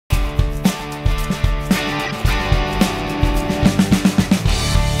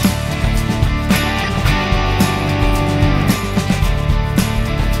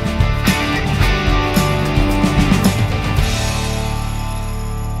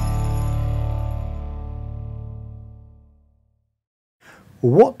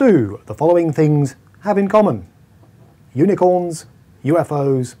What do the following things have in common? Unicorns,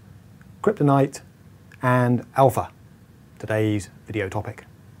 UFOs, kryptonite, and alpha. Today's video topic.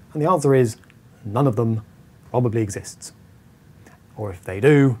 And the answer is none of them probably exists. Or if they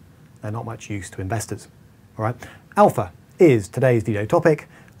do, they're not much use to investors. All right. Alpha is today's video topic.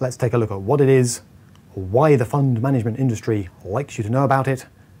 Let's take a look at what it is, why the fund management industry likes you to know about it,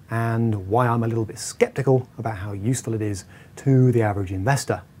 and why I'm a little bit skeptical about how useful it is to the average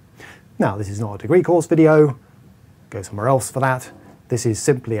investor. Now, this is not a degree course video. Go somewhere else for that. This is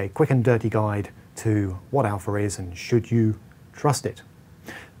simply a quick and dirty guide to what alpha is and should you trust it.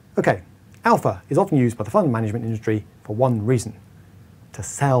 Okay, alpha is often used by the fund management industry for one reason: to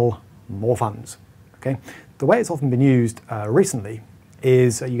sell more funds. Okay, the way it's often been used recently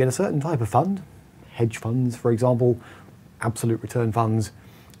is you get a certain type of fund, hedge funds, for example, absolute return funds,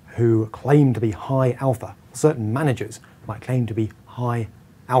 who claim to be high alpha. Certain managers might claim to be high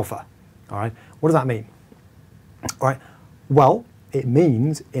alpha. All right, what does that mean? All right, well, it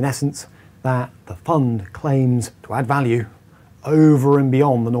means, in essence, that the fund claims to add value over and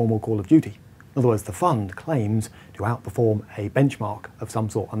beyond the normal call of duty. In other words, the fund claims to outperform a benchmark of some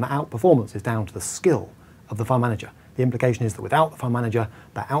sort, and that outperformance is down to the skill of the fund manager. The implication is that without the fund manager,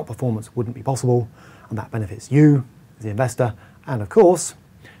 that outperformance wouldn't be possible, and that benefits you as the investor, and of course,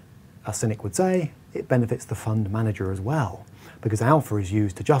 a cynic would say, it benefits the fund manager as well, because alpha is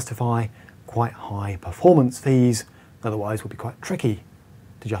used to justify quite high performance fees, otherwise would be quite tricky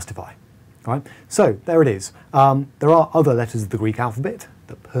to justify. All right, so there it is. There are other letters of the Greek alphabet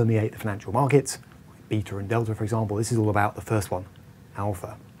that permeate the financial markets, like beta and delta, for example. This is all about the first one,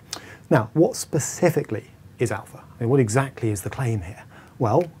 alpha. Now, what specifically is alpha? I mean, what exactly is the claim here?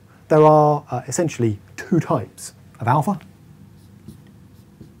 Well, there are essentially two types of alpha.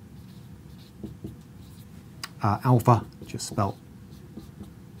 Alpha, just spelled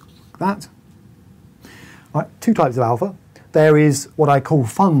like that. All right, two types of alpha. There is what I call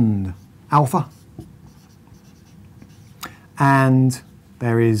fund alpha, and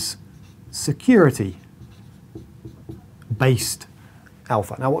there is security-based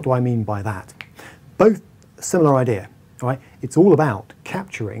alpha. Now, what do I mean by that? Both a similar idea, right? It's all about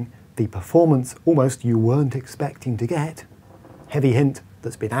capturing the performance almost you weren't expecting to get. Heavy hint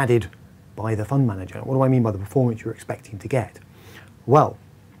that's been added by the fund manager. What do I mean by the performance you're expecting to get? Well,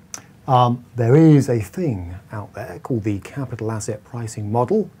 there is a thing out there called the capital asset pricing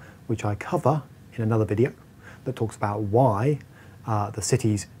model, which I cover in another video, that talks about why the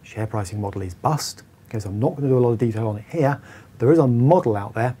City's share pricing model is bust. Okay, so I'm not going to do a lot of detail on it here. But there is a model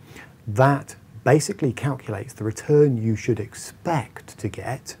out there that basically calculates the return you should expect to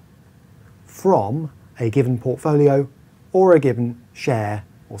get from a given portfolio or a given share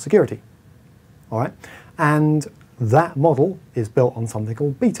or security. All right, and that model is built on something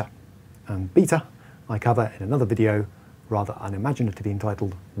called beta. And beta I cover in another video, rather unimaginatively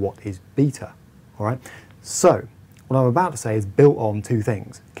entitled, What is Beta? All right, so what I'm about to say is built on two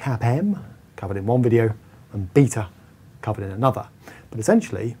things: CAPM, covered in one video, and beta, covered in another. But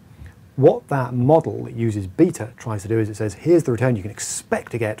essentially, what that model that uses beta tries to do is it says, here's the return you can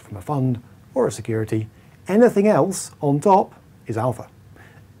expect to get from a fund or a security. Anything else on top is alpha.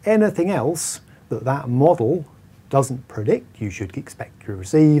 Anything else that model doesn't predict you should expect to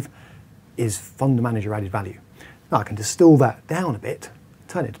receive is fund manager added value. Now, I can distill that down a bit,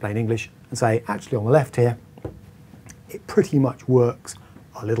 turn it to plain English, and say, actually on the left here, it pretty much works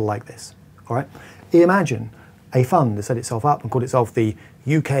a little like this. All right? Imagine a fund has set itself up and called itself the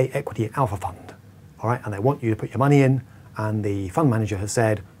UK Equity Alpha Fund. All right? And they want you to put your money in, and the fund manager has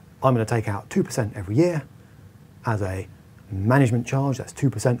said, I'm going to take out 2% every year as a management charge. That's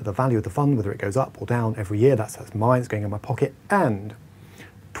 2% of the value of the fund, whether it goes up or down every year. That's mine, it's going in my pocket, and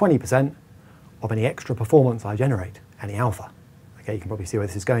 20% of any extra performance I generate, any alpha. Okay, you can probably see where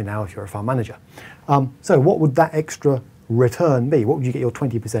this is going now if you're a fund manager. So what would that extra return be? What would you get your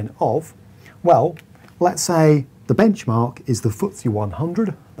 20% of? Well, let's say the benchmark is the FTSE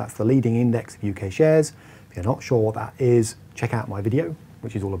 100. That's the leading index of UK shares. If you're not sure what that is, check out my video,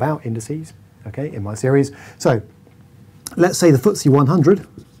 which is all about indices, okay, in my series. So let's say the FTSE 100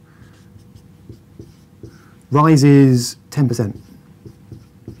 rises 10%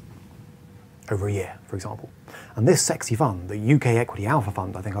 over a year, for example. And this sexy fund, the UK Equity Alpha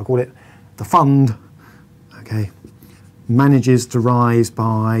Fund, I think I'll call it, the fund, okay, manages to rise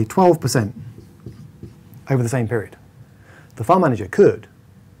by 12% over the same period. The fund manager could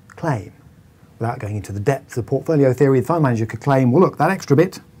claim, without going into the depths of portfolio theory, the fund manager could claim, well look, that extra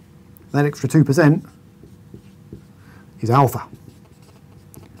bit, that extra 2% is alpha.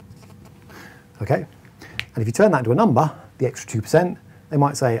 Okay? And if you turn that into a number, the extra 2%, they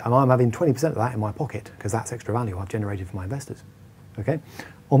might say, and I'm having 20% of that in my pocket because that's extra value I've generated for my investors. Okay.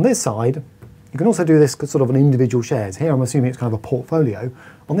 On this side, you can also do this sort of on individual shares. Here I'm assuming it's kind of a portfolio.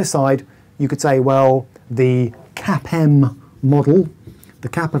 On this side, you could say, well, the CAPM model, the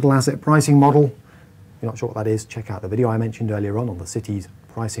capital asset pricing model, if you're not sure what that is, check out the video I mentioned earlier on the Citi's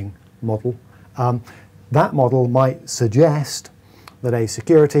pricing model. That model might suggest that a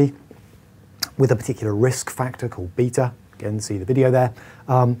security with a particular risk factor called beta, again, see the video there,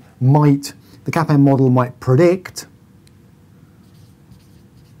 the CAPM model might predict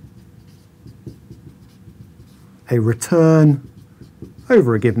a return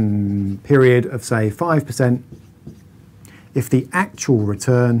over a given period of, say, 5% if the actual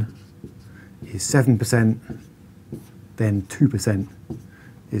return is 7%, then 2%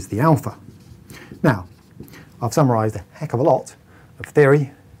 is the alpha. Now, I've summarised a heck of a lot of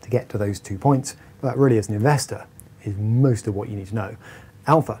theory to get to those 2 points, but that really, as an investor, is most of what you need to know.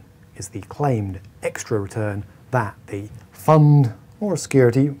 Alpha is the claimed extra return that the fund or a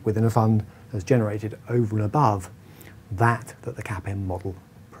security within a fund has generated over and above that the CAPM model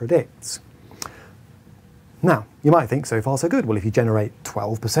predicts. Now, you might think, so far so good. Well, if you generate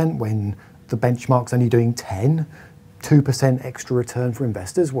 12% when the benchmark's only doing 10, 2% extra return for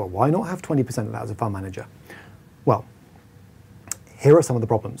investors, well, why not have 20% of that as a fund manager? Well, here are some of the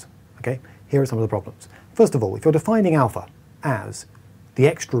problems, okay? Here are some of the problems. First of all, if you're defining alpha as the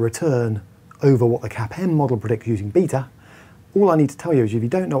extra return over what the CAPM model predicts using beta, all I need to tell you is if you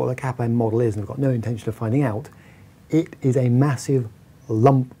don't know what the CAPM model is and have got no intention of finding out, it is a massive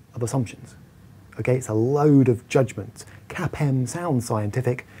lump of assumptions. Okay, it's a load of judgments. CAPM sounds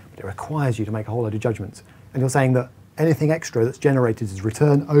scientific, but it requires you to make a whole load of judgments. And you're saying that anything extra that's generated as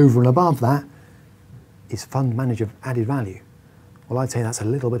return over and above that is fund manager added value. Well, I'd say that's a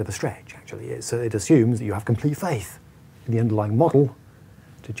little bit of a stretch, actually. It assumes that you have complete faith in the underlying model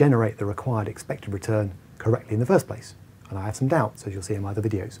to generate the required expected return correctly in the first place. And I have some doubts, as you'll see in my other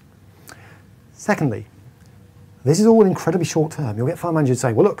videos. Secondly, this is all incredibly short term. You'll get fund managers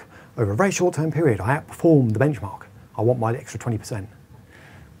saying, well, look, over a very short term period, I outperformed the benchmark. I want my extra 20%.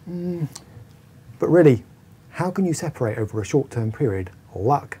 But really, how can you separate over a short term period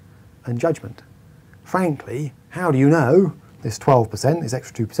luck and judgment? Frankly, how do you know this 12%, this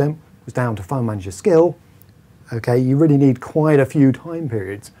extra 2%, was down to fund manager skill? Okay, you really need quite a few time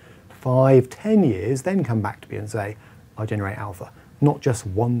periods, 5, 10 years, then come back to me and say, I generate alpha, not just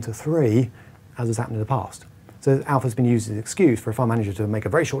 1 to 3, as has happened in the past. So alpha's been used as an excuse for a fund manager to make a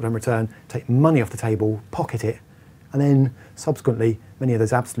very short-term return, take money off the table, pocket it, and then subsequently many of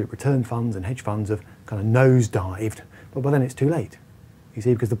those absolute return funds and hedge funds have kind of nosedived, but by then it's too late. You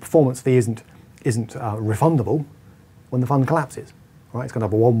see, because the performance fee isn't refundable when the fund collapses. Right? It's going to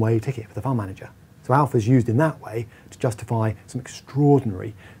have a one-way ticket for the fund manager. So alpha's used in that way to justify some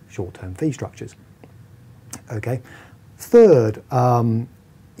extraordinary short-term fee structures. Okay. Third,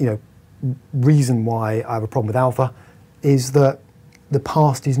 reason why I have a problem with alpha is that the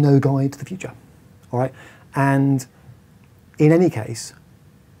past is no guide to the future. All right, and in any case,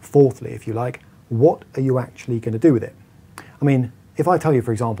 fourthly, if you like, what are you actually going to do with it? I mean, if I tell you,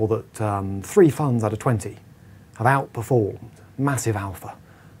 for example, that 3 funds out of 20 have outperformed massive alpha,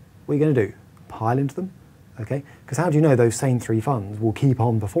 what are you going to do? Pile into them? Okay, because how do you know those same 3 funds will keep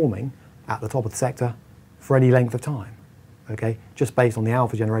on performing at the top of the sector for any length of time? Okay, just based on the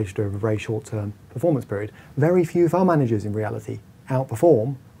alpha generated over a very short-term performance period. Very few fund managers in reality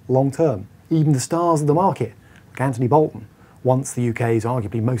outperform long-term. Even the stars of the market, like Anthony Bolton, once the UK's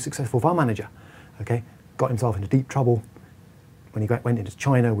arguably most successful fund manager, okay, got himself into deep trouble when he went into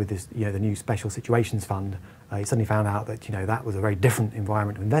China with this, the new Special Situations Fund. He suddenly found out that that was a very different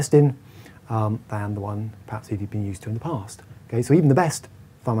environment to invest in than the one perhaps he'd been used to in the past. Okay, so even the best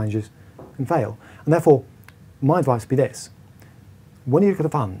fund managers can fail, and therefore my advice would be this. When you look at a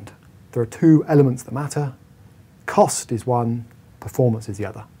fund, there are 2 elements that matter. Cost is one, performance is the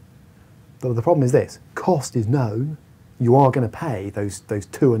other. But the problem is this, cost is known, you are going to pay those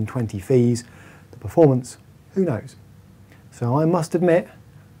 2 and 20 fees. The performance, who knows? So I must admit,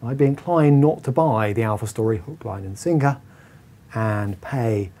 I'd be inclined not to buy the alpha story hook, line and sinker and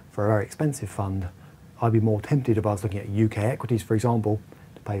pay for a very expensive fund. I'd be more tempted if I was looking at UK equities, for example,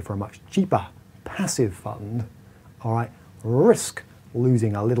 to pay for a much cheaper passive fund, all right, risk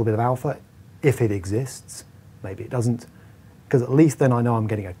losing a little bit of alpha if it exists, maybe it doesn't, because at least then I know I'm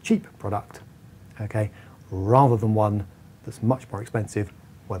getting a cheap product, okay, rather than one that's much more expensive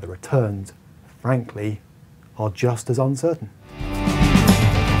where the returns, frankly, are just as uncertain.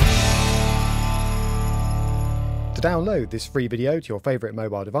 To download this free video to your favourite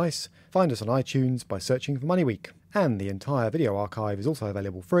mobile device, find us on iTunes by searching for MoneyWeek. And the entire video archive is also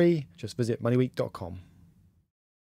available free. Just visit moneyweek.com.